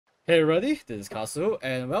Hey everybody, this is Kasu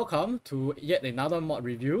and welcome to yet another mod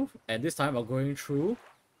review, and this time we're going through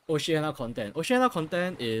Oceania content. Oceania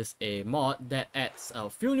content is a mod that adds a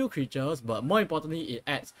few new creatures, but more importantly it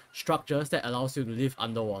adds structures that allows you to live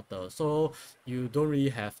underwater. So you don't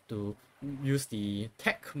really have to use the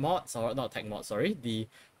tech mods, or not tech mods, sorry, the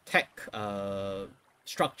tech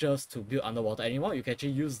structures to build underwater anymore. You can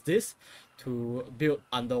actually use this to build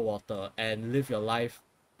underwater and live your life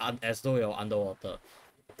as though you're underwater.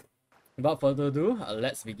 Without further ado,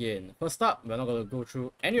 let's begin. First up, we're not going to go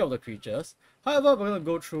through any of the creatures. However, we're going to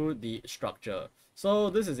go through the structure. So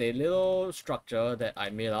this is a little structure that I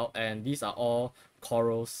made out, and these are all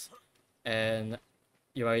corals. And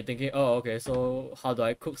you might be thinking, oh, okay, so how do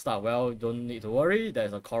I cook stuff? Well, don't need to worry.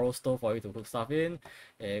 There's a coral stove for you to cook stuff in,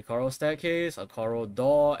 a coral staircase, a coral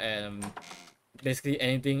door, and basically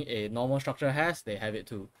anything a normal structure has, they have it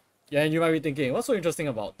too. Yeah, and you might be thinking, what's so interesting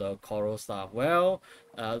about the coral stuff? Well,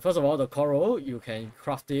 first of all, the coral, you can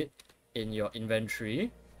craft it in your inventory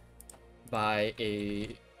by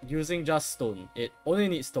using just stone. It only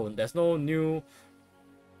needs stone. There's no new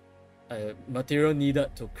material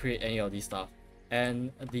needed to create any of these stuff.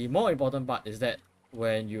 And the more important part is that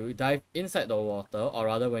when you dive inside the water, or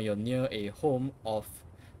rather when you're near a home of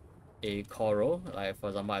a coral, like for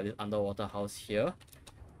example, this underwater house here,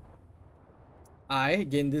 I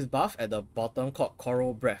gain this buff at the bottom called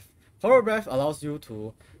Coral Breath. Coral Breath allows you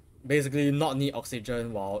to basically not need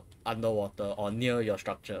oxygen while underwater or near your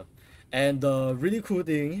structure. And the really cool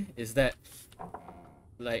thing is that,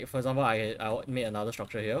 like for example, I made another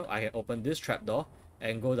structure here. I can open this trapdoor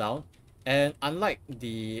and go down. And unlike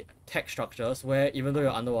the tech structures where even though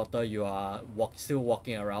you're underwater, you are still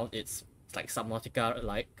walking around, it's like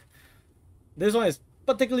Subnautica-like. This one is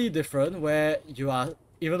particularly different where you are,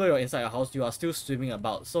 even though you're inside a house, you are still swimming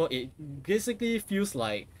about. So it basically feels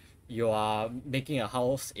like you are making a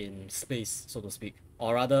house in space, so to speak.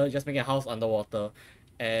 Or rather, just making a house underwater.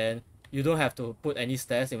 And you don't have to put any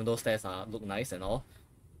stairs, even though stairs look nice and all.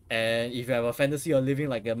 And if you have a fantasy of living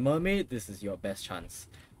like a mermaid, this is your best chance.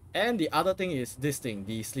 And the other thing is this thing,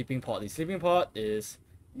 the sleeping pod. The sleeping pod is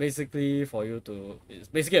basically for you to, it's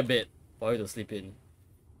basically a bed for you to sleep in.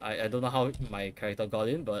 I don't know how my character got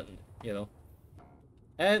in, but you know.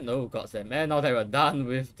 And no, goddamn, and now that we're done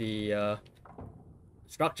with the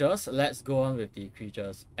structures, let's go on with the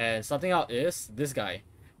creatures. And starting out is this guy,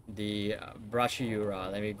 the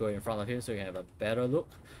Brachyura. Let me go in front of him so you can have a better look.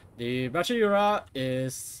 The Brachyura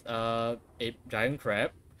is a giant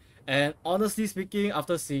crab, and honestly speaking,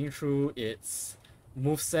 after seeing through its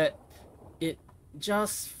moveset, it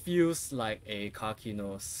just feels like a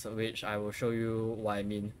Karkinos, which I will show you what I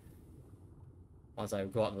mean once I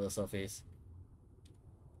go up to the surface.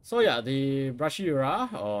 So yeah, the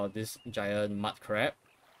Brachyura, or this giant mud crab,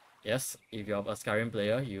 yes, if you're a Skyrim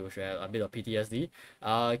player, you should have a bit of PTSD,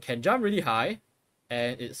 can jump really high,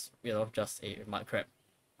 and it's, you know, just a mud crab.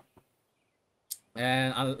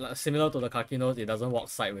 And similar to the Karkinos, it doesn't walk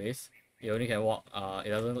sideways. It only can walk, it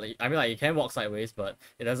doesn't, I mean, like, it can walk sideways, but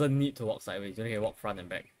it doesn't need to walk sideways. You only can walk front and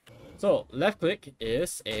back. So left click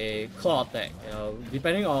is a claw attack.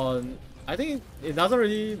 Depending on, I think it doesn't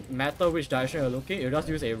really matter which direction you're looking. You just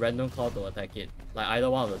use a random claw to attack it, like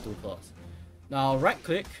either one of the two claws. Now right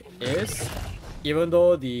click is, even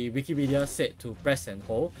though the Wikipedia said to press and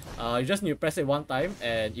hold, you just need to press it one time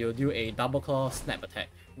and you'll do a double claw snap attack,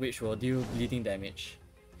 which will deal bleeding damage.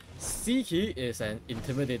 C key is an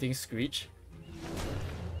intimidating screech,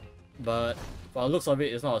 but for the looks of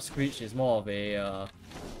it, it's not a screech, it's more of a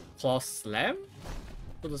claw slam,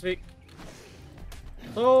 so to speak.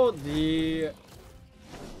 So the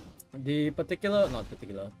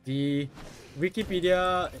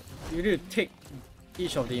Wikipedia, you need to take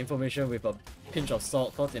each of the information with a pinch of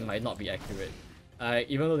salt because it might not be accurate.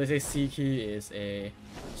 Even though they say C key is a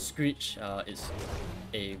screech, it's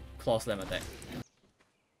a claw slam attack.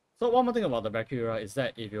 So one more thing about the Brachyura is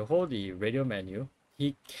that if you hold the radio menu,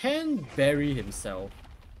 he can bury himself.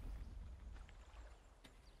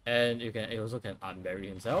 And he also can unbury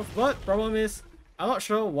himself. But problem is, I'm not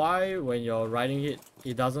sure why when you're riding it,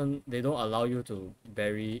 they don't allow you to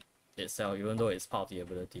bury itself, even though it's part of the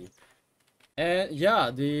ability. And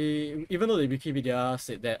yeah, even though the Wikipedia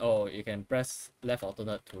said that, oh, you can press left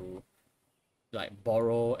alternate to like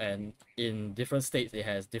borrow, and in different states it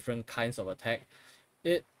has different kinds of attack,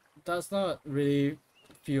 it does not really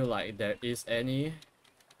feel like there is any.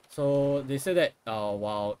 So they say that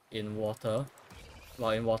while in water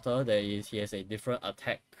he has a different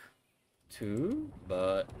attack too,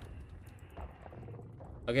 but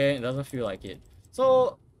again, it doesn't feel like it.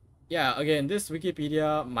 So yeah, again, this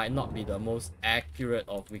Wikipedia might not be the most accurate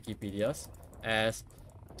of Wikipedias, as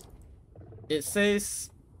it says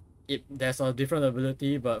there's a different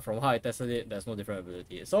ability, but from how I tested it, there's no different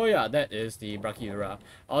ability. So yeah, that is the Brachyura.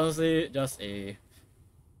 Honestly, just a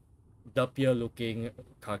derpier looking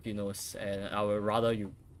Karkinos, and I would rather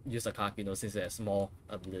you use a Karkinos since it has more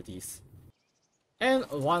abilities. And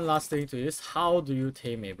one last thing to this, how do you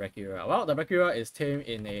tame a Brachyura? Well, the Brachyura is tamed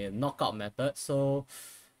in a knockout method, so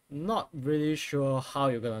not really sure how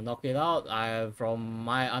you're gonna knock it out. From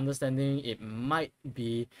my understanding, it might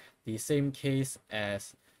be the same case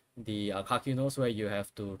as the Kakinos, where you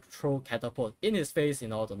have to throw catapult in his face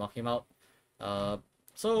in order to knock him out.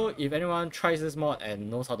 So if anyone tries this mod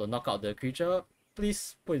and knows how to knock out the creature,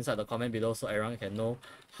 please put inside the comment below so everyone can know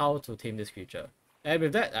how to tame this creature. And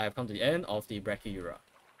with that, I've come to the end of the Brachyura.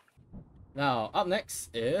 Now, up next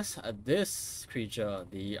is this creature,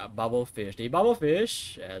 the bubblefish. The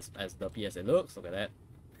bubblefish, as derpy as it looks, look at that.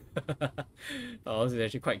 Oh, this is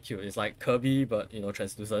actually quite cute. It's like Kirby, but you know,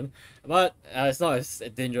 translucent. But it's not as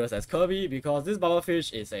dangerous as Kirby because this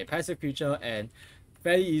bubblefish is a passive creature and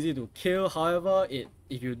very easy to kill. However, if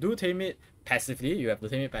you do tame it passively, you have to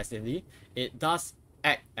tame it passively, it does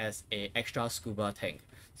act as a extra scuba tank.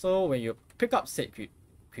 So when you pick up said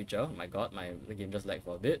creature, oh my god, the game just lagged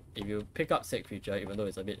for a bit. If you pick up said creature, even though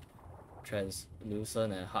it's a bit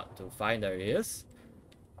translucent and hard to find, there it is.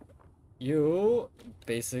 You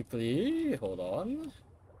basically, hold on.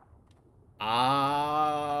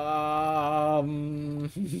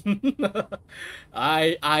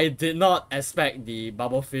 I did not expect the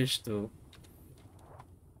bubblefish to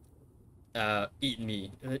eat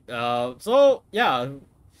me. So yeah,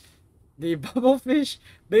 the bubblefish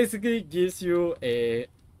basically gives you a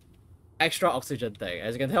extra oxygen tank.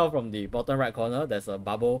 As you can tell from the bottom right corner, there's a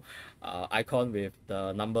bubble icon with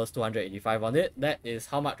the numbers 285 on it. That is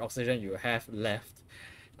how much oxygen you have left.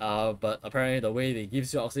 But apparently the way they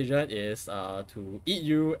gives you oxygen is to eat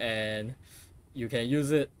you, and you can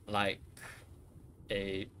use it like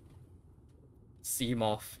a sea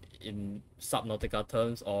moth in Subnautica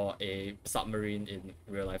terms or a submarine in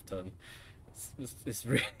real life terms. It's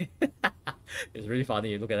really it's really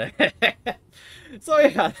funny. Look at that. So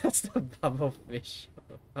yeah, that's the bubblefish.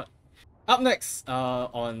 Up next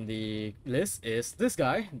on the list is this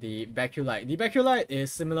guy, the Baculite. The Baculite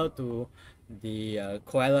is similar to the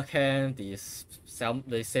koala can, the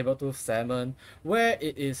saber-toothed salmon, where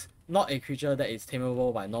it is not a creature that is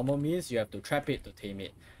tameable by normal means. You have to trap it to tame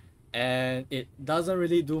it, and it doesn't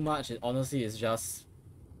really do much. It honestly is just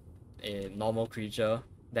a normal creature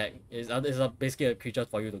that is basically a creature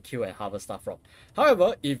for you to kill and harvest stuff from.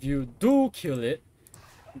 However, if you do kill it,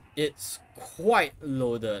 it's quite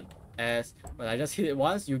loaded, as when I just hit it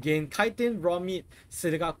once, you gain chitin, raw meat,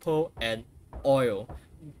 silica pearl, and oil,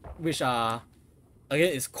 which are,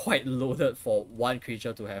 again, is quite loaded for one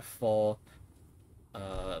creature to have 4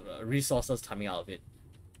 resources coming out of it.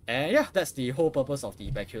 And yeah, that's the whole purpose of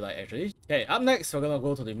the Baculite actually. Okay, up next, we're gonna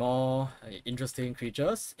go to the more interesting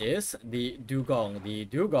creatures, is the Dugong. The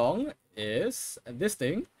Dugong is this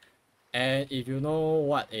thing. And if you know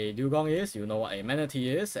what a dugong is, you know what a manatee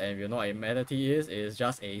is, and if you know what a manatee is, it's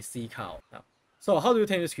just a sea cow. Now, so how do you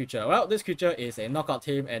tame this creature? Well, this creature is a knockout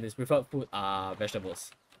tame and its preferred food are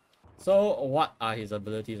vegetables. So what are his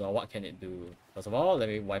abilities, or what can it do? First of all, let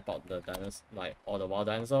me wipe out the dinosaurs, like all the wild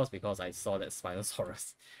dinosaurs, because I saw that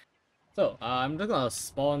Spinosaurus. So I'm just gonna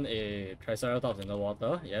spawn a Triceratops in the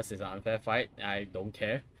water. Yes, it's an unfair fight, I don't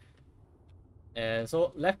care. And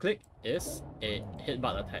so left click is a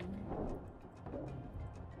headbutt attack.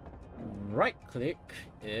 Right click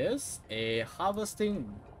is a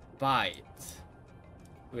harvesting bite,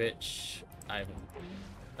 which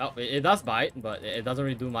it does bite, but it doesn't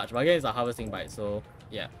really do much. But again, it's a harvesting bite, so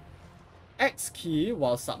yeah. X key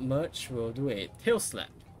while submerged will do a tail slap,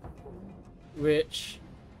 which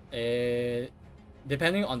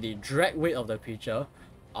depending on the drag weight of the creature,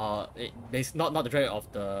 not the drag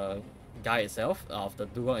of the guy itself, of the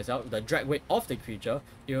dugong itself, the drag weight of the creature,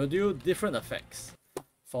 it will do different effects.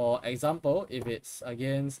 For example, if it's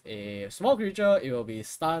against a small creature, it will be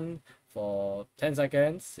stunned for 10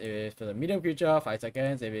 seconds. If it's a medium creature, 5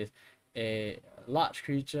 seconds. If it's a large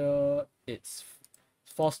creature, it's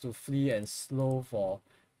forced to flee and slow for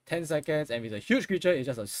 10 seconds. And if it's a huge creature, it's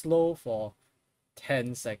just a slow for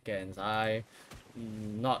 10 seconds. I'm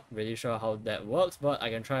not really sure how that works, but I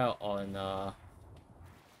can try out on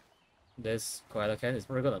this koala can. It's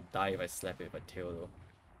probably gonna die if I slap it with a tail though.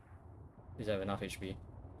 Does it have enough HP?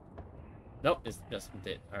 Nope, it's just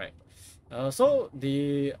dead. Alright. So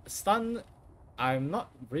the stun, I'm not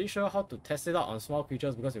really sure how to test it out on small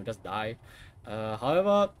creatures because it will just die.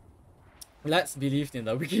 However, let's believe in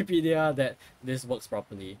the Wikipedia that this works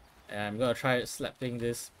properly. And I'm gonna try slapping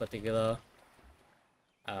this particular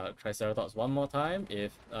Triceratops one more time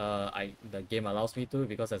if the game allows me to,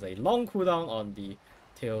 because there's a long cooldown on the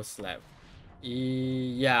tail slap.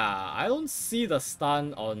 Yeah, I don't see the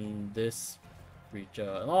stun on this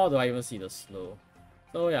creature, nor do I even see the slow.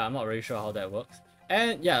 So yeah, I'm not really sure how that works.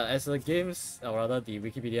 And yeah, as the games, or rather the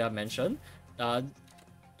Wikipedia mentioned,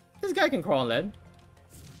 this guy can crawl on land.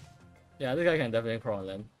 Yeah, this guy can definitely crawl on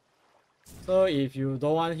land. So if you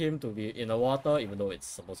don't want him to be in the water, even though it's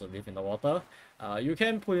supposed to live in the water, you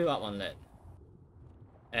can put him up on land.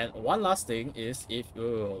 And one last thing is, if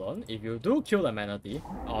you do kill the manatee,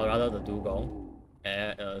 or rather the dugong,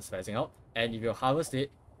 spacing out, and if you harvest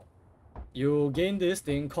it, you gain this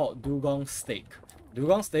thing called dugong steak.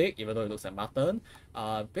 Dugong steak, even though it looks like mutton,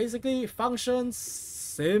 basically functions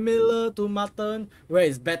similar to mutton, where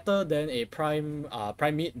it's better than a prime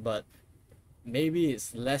meat, but maybe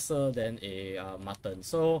it's lesser than a mutton.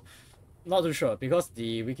 So not too sure, because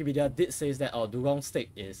the Wikipedia did say that dugong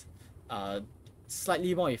steak is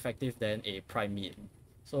slightly more effective than a prime meat.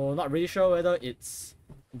 So not really sure whether it's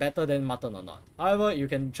better than mutton or not. However, you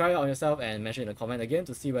can try it on yourself and mention in the comment again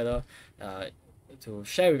to see whether to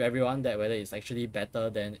share with everyone that whether it's actually better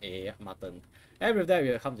than a mutton. And with that,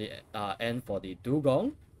 we'll come to the end for the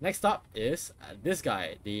dugong. Next up is this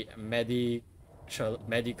guy, the Medicolon.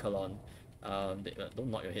 Don't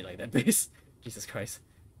knock your head like that, please. Jesus Christ.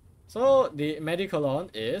 So the Medicolon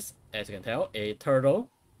is, as you can tell, a turtle,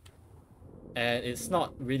 and it's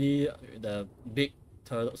not really the big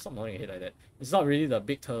turtle. Stop knocking your head like that. It's not really the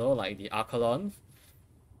big turtle like the Archelon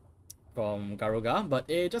from Garuga, but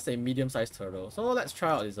just a medium-sized turtle. So let's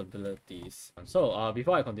try out his abilities. So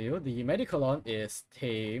before I continue, the Medicolon is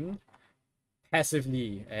tamed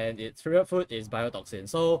passively, and its favorite food is biotoxin.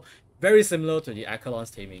 So very similar to the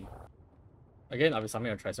Archelon's taming. Again, I'll be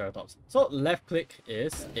summoning a Triceratops. So left click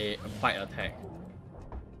is a bite attack.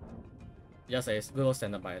 Just a little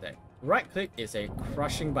standard bite attack. Right click is a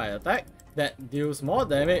crushing bite attack that deals more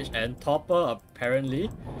damage and topple apparently.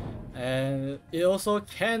 And it also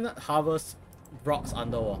can harvest rocks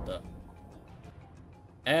underwater.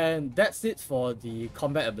 And that's it for the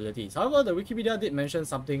combat abilities. However, the Wikipedia did mention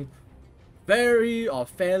something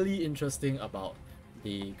fairly interesting about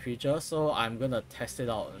the creature, so I'm gonna test it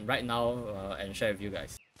out right now and share with you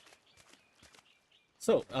guys.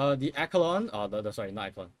 So the Achelon, sorry,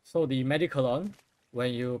 not Achelon. So the Medicolon,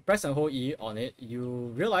 when you press and hold E on it,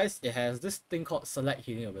 you realize it has this thing called select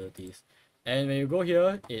healing abilities. And when you go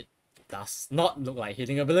here, it does not look like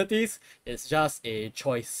healing abilities. It's just a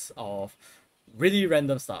choice of really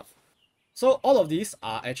random stuff. So all of these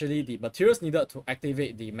are actually the materials needed to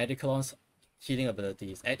activate the Medicolon's healing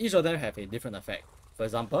abilities, and each of them have a different effect. For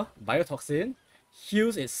example, Biotoxin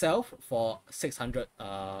heals itself for 600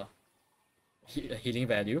 healing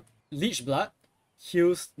value. Leech Blood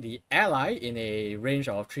heals the ally in a range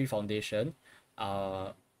of 3 foundation,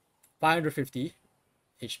 550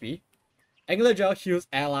 HP. Angular Gel heals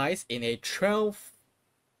allies in a 12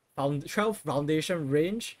 foundation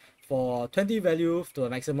range for 20 value to a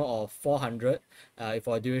maximum of 400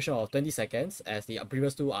 for a duration of 20 seconds, as the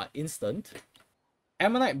previous two are instant.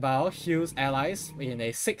 Ammonite Bile heals allies in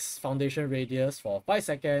a 6 foundation radius for 5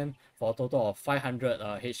 seconds for a total of 500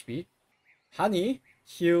 HP. Honey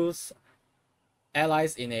heals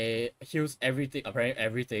allies heals everything, apparently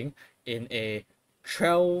everything, in a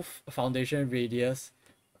 12 foundation radius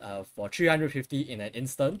for 350 in an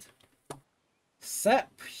instant. Sap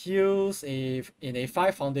heals in a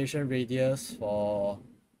 5 foundation radius for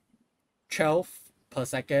 12 per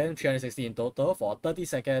second, 360 in total for 30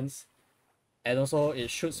 seconds. And also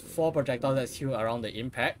it shoots 4 projectiles that heal around the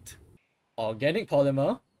impact. Organic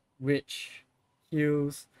Polymer, which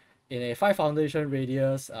heals in a 5 foundation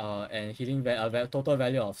radius and healing total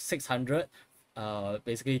value of 600,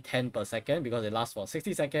 basically 10 per second because it lasts for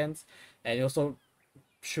 60 seconds. And it also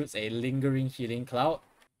shoots a lingering healing cloud.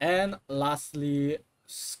 And lastly,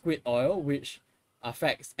 Squid Oil, which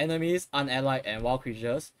affects enemies, unallied, and wild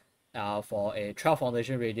creatures for a 12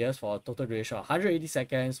 foundation radius for a total duration of 180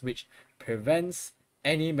 seconds, which prevents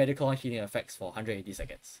any medical healing effects for 180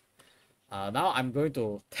 seconds. Now I'm going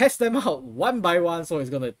to test them out one by one, so it's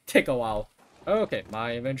going to take a while. Okay,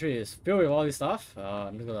 my inventory is filled with all this stuff.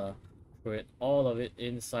 I'm just going to put all of it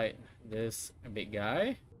inside this big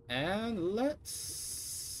guy. And let's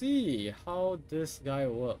see how this guy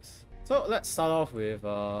works. So let's start off with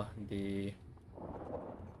the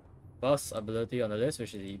first ability on the list,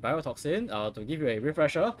 which is the Biotoxin. To give you a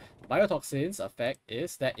refresher, Biotoxin's effect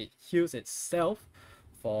is that it heals itself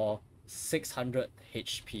for 600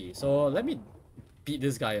 HP. So let me beat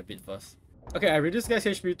this guy a bit first. Okay, I reduced this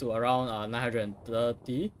guy's HP to around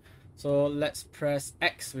 930. So let's press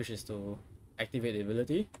X, which is to activate the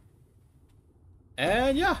ability.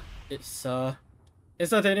 And yeah, it's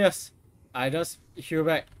instantaneous. I just heal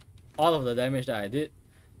back all of the damage that I did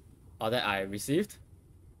or that I received.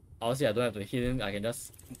 Obviously, I don't have to heal him. I can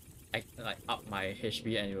just up my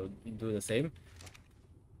HP and it will do the same.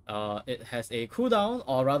 It has a cooldown,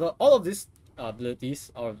 or rather, all of these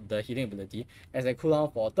abilities, or the healing ability, has a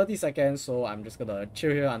cooldown for 30 seconds. So I'm just gonna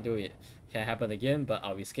chill here until it can happen again. But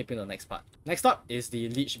I'll be skipping the next part. Next up is the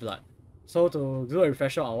Leech Blood. So to do a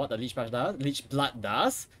refresher on what the Leech Blood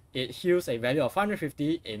does, it heals a value of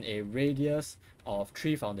 150 in a radius of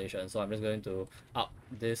 3 foundations. So I'm just going to up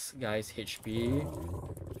this guy's HP,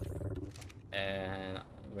 and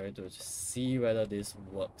I'm going to see whether this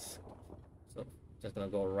works. So just gonna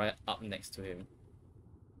go right up next to him,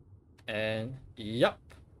 and yup,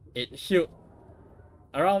 it healed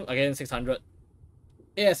around again 600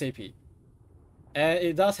 ASAP. And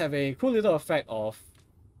it does have a cool little effect of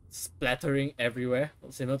splattering everywhere,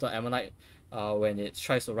 similar to Ammonite when it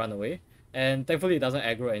tries to run away. And thankfully it doesn't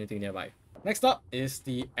aggro anything nearby. Next up is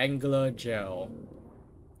the Angular Gel.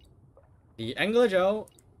 The Angular Gel,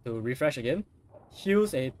 to refresh again,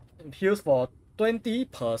 heals for 20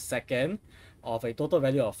 per second of a total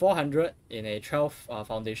value of 400 in a 12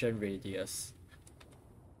 foundation radius.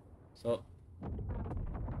 So,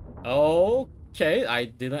 okay, I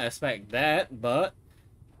didn't expect that, but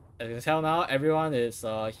as you can tell now, everyone is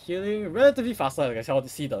healing relatively faster. You can tell to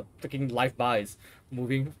see the freaking life bar is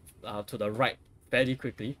moving to the right fairly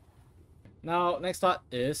quickly. Now, next part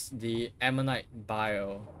is the Ammonite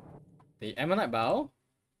Bile. The Ammonite Bile,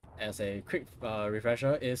 as a quick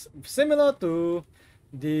refresher, is similar to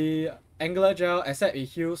the Angular Gel, except it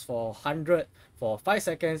heals for 100 for 5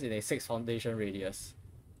 seconds in a 6 foundation radius.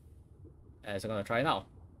 As I'm gonna try now.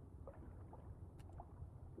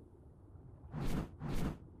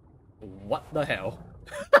 What the hell?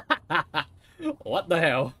 What the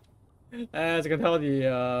hell? As you can tell,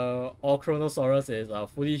 the Chronosaurus is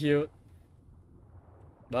fully healed.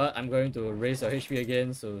 But I'm going to raise your HP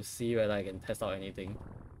again to see whether I can test out anything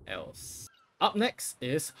else. Up next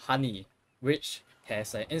is Honey, which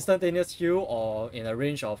has an instantaneous heal or in a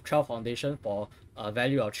range of 12 foundation for a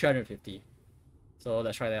value of 350. So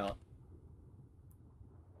let's try that out.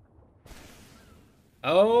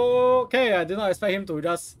 Okay, I did not expect him to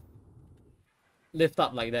just lift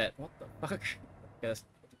up like that. What the fuck? Yes.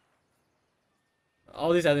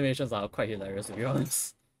 All these animations are quite hilarious, to be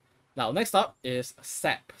honest. Now, next up is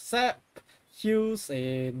Sap. Sap heals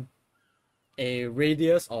in a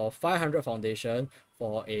radius of 500 foundation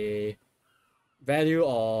for a value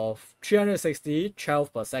of 360,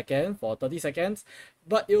 12 per second for 30 seconds.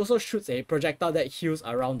 But it also shoots a projectile that heals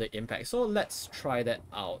around the impact. So let's try that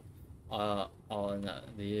out on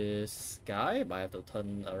this guy. But I have to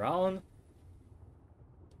turn around.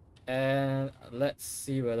 And let's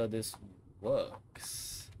see whether this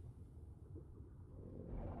works.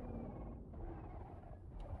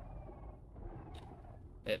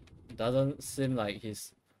 It doesn't seem like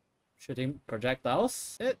he's shooting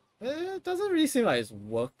projectiles. It doesn't really seem like it's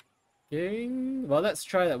working. Well, let's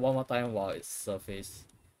try that one more time while it's surface.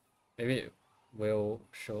 Maybe it will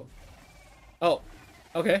show. Oh,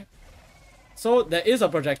 okay. So there is a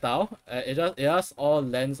projectile. It just all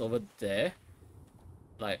lands over there,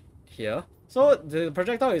 like here. So the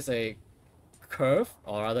projectile is a curve,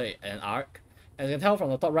 or rather an arc. As you can tell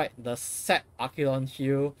from the top right, the Sap Archelon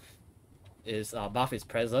heal is buff is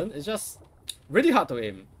present. It's just really hard to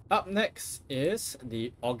aim. Up next is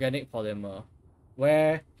the Organic Polymer,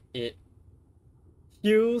 where it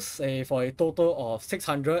heals for a total of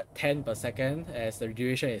 610 per second, as the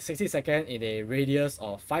duration is 60 seconds in a radius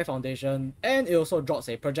of 5 foundation, and it also drops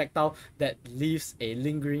a projectile that leaves a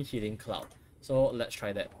lingering healing cloud. So let's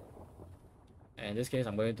try that. And in this case,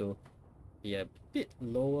 I'm going to be a bit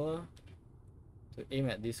lower to aim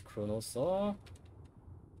at this Chronosaur.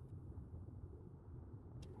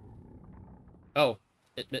 Oh,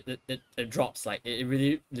 it drops, like it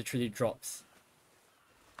really literally drops.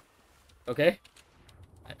 Okay,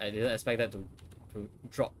 I didn't expect that to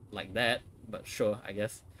drop like that, but sure, I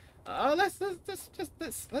guess.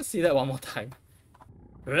 Let's see that one more time.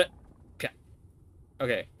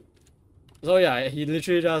 Okay, so yeah, he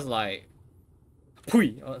literally just like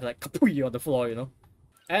pooey, or like kapooey on the floor, you know.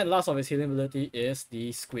 And last of his healing ability is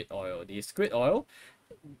the Squid Oil. The Squid Oil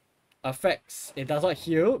affects, it does not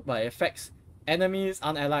heal, but it affects enemies,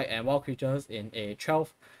 unallied, and wild creatures in a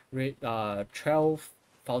 12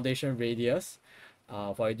 foundation radius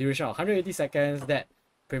for a duration of 180 seconds that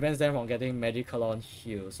prevents them from getting Magicalon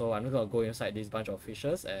heal. So I'm just gonna go inside this bunch of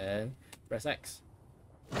fishes and press X.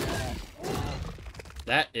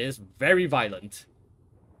 That is very violent.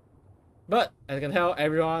 But as you can tell,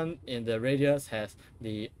 everyone in the radius has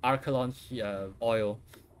the Archelon oil.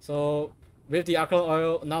 So with the Archelon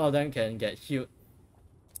oil, none of them can get healed,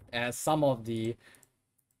 as some of the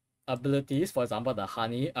abilities, for example the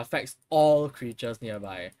honey, affects all creatures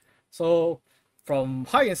nearby. So from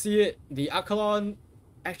how you can see it, the Archelon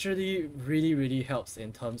actually really helps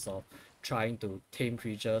in terms of trying to tame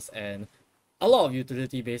creatures, and a lot of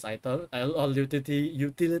utility based items, a lot of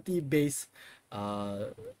utility based uh,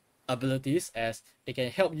 abilities, as it can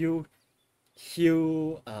help you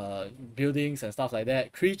heal buildings and stuff like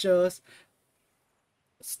that, creatures,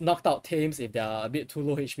 knocked out tames if they are a bit too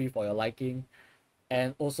low HP for your liking,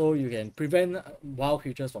 and also you can prevent wild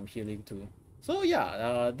creatures from healing too. So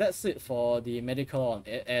yeah, that's it for the Medicalon.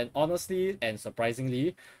 And honestly and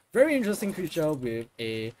surprisingly, very interesting creature with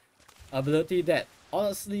a ability that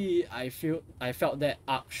honestly I felt that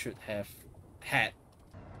Ark should have had.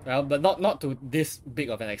 Well, but not to this big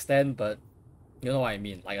of an extent, but you know what I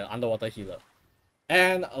mean, like an underwater healer.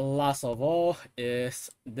 And last of all is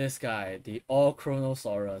this guy, the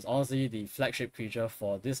Chronosaurus. Honestly, the flagship creature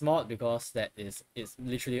for this mod, because that is it's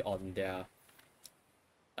literally on their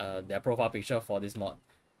profile picture for this mod.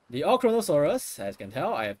 The Chronosaurus, as you can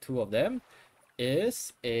tell, I have two of them,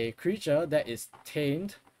 is a creature that is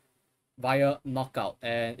tamed via knockout,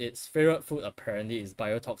 and its favorite food apparently is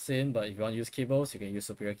biotoxin, but if you want to use kibbles, you can use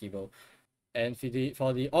superior kibble. And for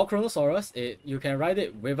the Chronosaurus, you can ride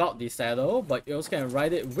it without the saddle, but you also can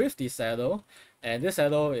ride it with the saddle. And this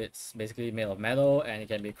saddle, it's basically made of metal, and it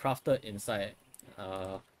can be crafted inside.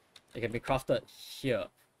 It can be crafted here,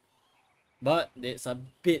 but it's a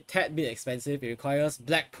tad bit expensive. It requires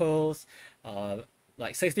black pearls,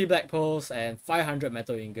 like 60 black pearls and 500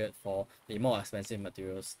 metal ingot for the more expensive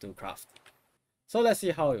materials to craft. So let's see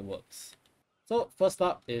how it works. So first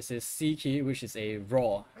up is his C key, which is a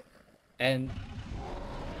raw. And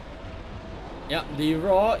yeah, the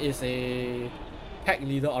raw is a pack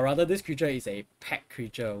leader, or rather this creature is a pack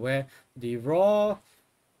creature, where the raw,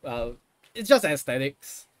 it's just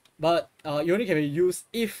aesthetics, but you only can be used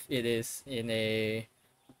if it is in a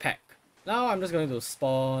pack. Now I'm just going to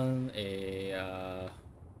spawn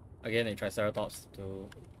again a Triceratops to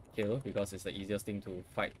kill, because it's the easiest thing to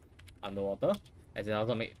fight underwater, as it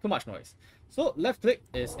doesn't make too much noise. So left click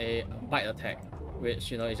is a bite attack,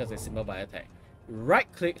 which, you know, is just a simple bite attack. Right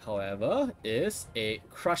click, however, is a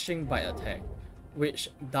crushing bite attack, which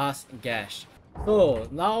does gash. So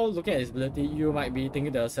now looking at its ability, you might be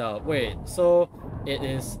thinking to yourself, wait, so it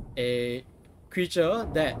is a creature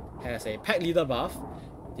that has a pack leader buff.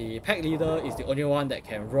 The pack leader is the only one that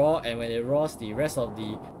can roar, and when it roars, the rest of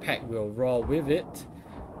the pack will roar with it.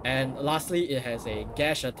 And lastly, it has a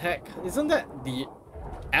gash attack. Isn't that the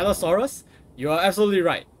Allosaurus? You are absolutely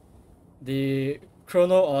right. The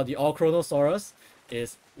Chrono, or the Chronosaurus,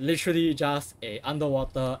 is literally just a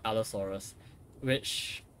underwater Allosaurus,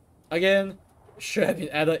 which again should have been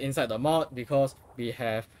added inside the mod, because we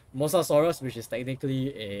have Mosasaurus, which is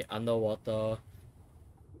technically a underwater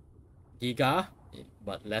Giga,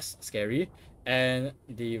 but less scary, and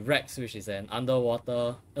the Rex, which is an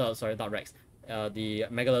underwater, sorry, not Rex, the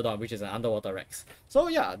Megalodon, which is an underwater Rex. So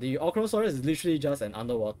yeah, the Chronosaurus is literally just an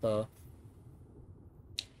underwater,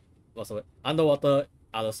 what's the word? Underwater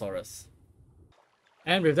Allosaurus.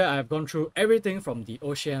 And with that, I've gone through everything from the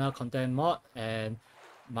Oceania content mod, and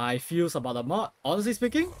my feels about the mod, honestly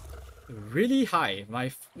speaking, really high. My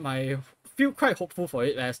feel quite hopeful for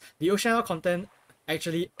it, as the Oceania content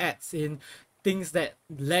actually adds in things that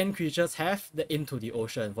land creatures have into the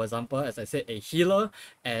ocean. For example, as I said, a healer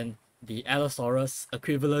and the Allosaurus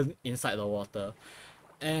equivalent inside the water.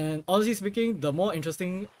 And honestly speaking, the more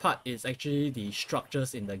interesting part is actually the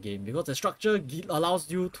structures in the game, because the structure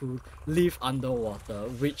allows you to live underwater,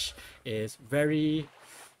 which is very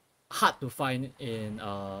hard to find in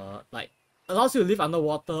like, allows you to live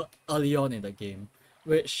underwater early on in the game,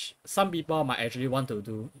 which some people might actually want to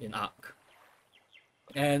do in Ark.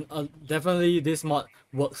 And definitely this mod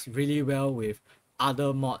works really well with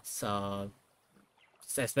other mods,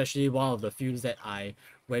 especially one of the few that I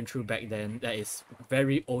went through back then that is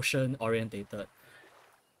very ocean orientated.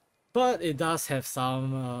 But it does have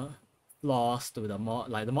some flaws to the mod.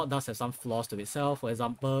 Like, the mod does have some flaws to itself. For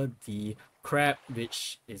example, the crab,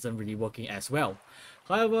 which isn't really working as well.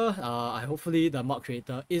 However, hopefully the mod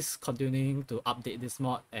creator is continuing to update this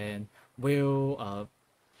mod, and will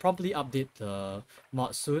promptly update the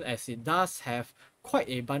mod soon, as it does have quite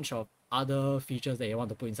a bunch of other features that you want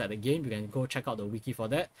to put inside the game. You can go check out the wiki for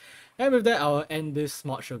that. And with that, I will end this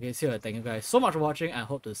mod showcase here. Thank you guys so much for watching. I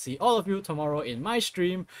hope to see all of you tomorrow in my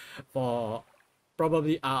stream for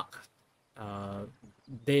probably Ark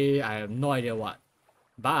day. I have no idea what.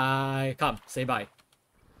 Bye. Come, say bye.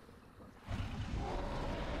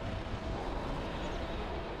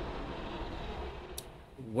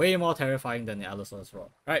 Way more terrifying than the Allosaurus Roar.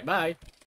 Alright, bye.